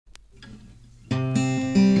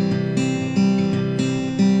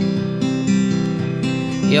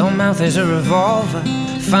Your mouth is a revolver,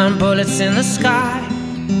 find bullets in the sky.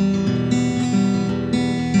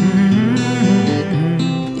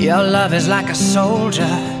 Your love is like a soldier,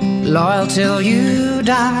 loyal till you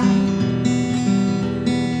die.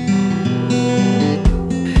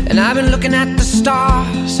 And I've been looking at the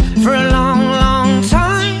stars for a long, long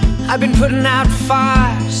time. I've been putting out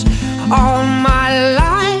fires all my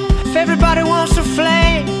life. Everybody wants a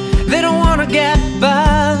flame, they don't want to get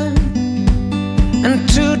burned. And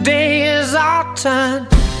today is our turn.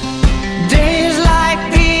 Days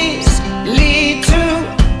like these lead to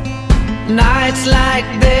nights like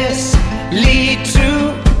this, lead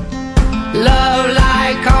to love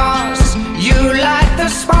like ours. You light the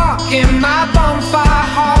spark in my bonfire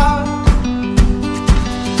heart.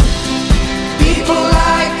 People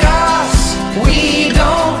like us, we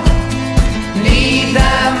don't need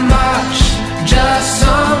that much, just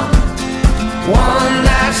someone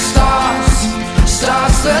that starts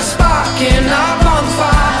the spark in our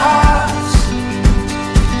bonfire hearts.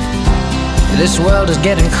 This world is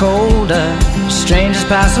getting colder, strangers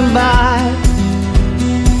passing by.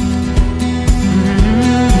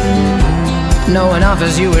 No one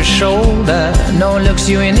offers you a shoulder, no one looks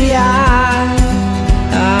you in the eye.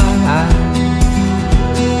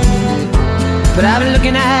 But I've been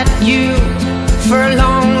looking at you for a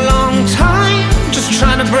long, long time, just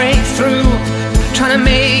trying to break through, trying to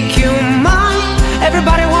make you mine.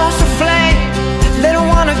 Everybody wants a flame, they don't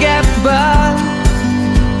want to get burned.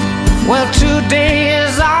 Well, today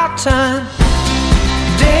is our turn.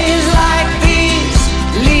 Days like these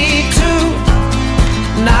lead to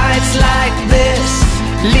nights like this,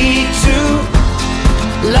 lead to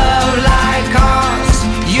love like ours.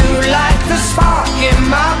 You light the spark in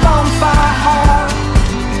my bonfire heart.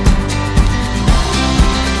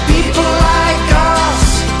 People like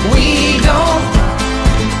us, we don't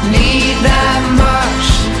need that much,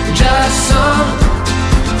 just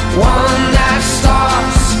someone that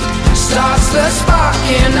starts the spark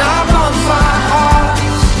in our bonfire hearts.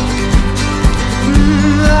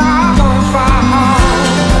 Our bonfire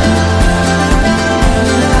hearts.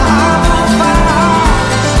 Our bonfire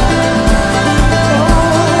hearts. Oh,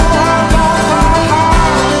 our bonfire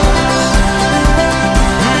hearts.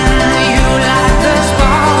 You light the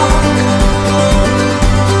spark.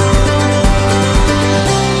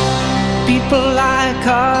 People like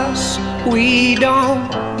us, we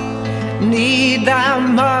don't need that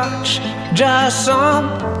much, just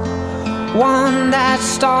someone that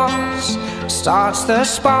starts the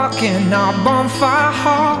spark in our bonfire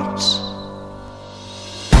hearts.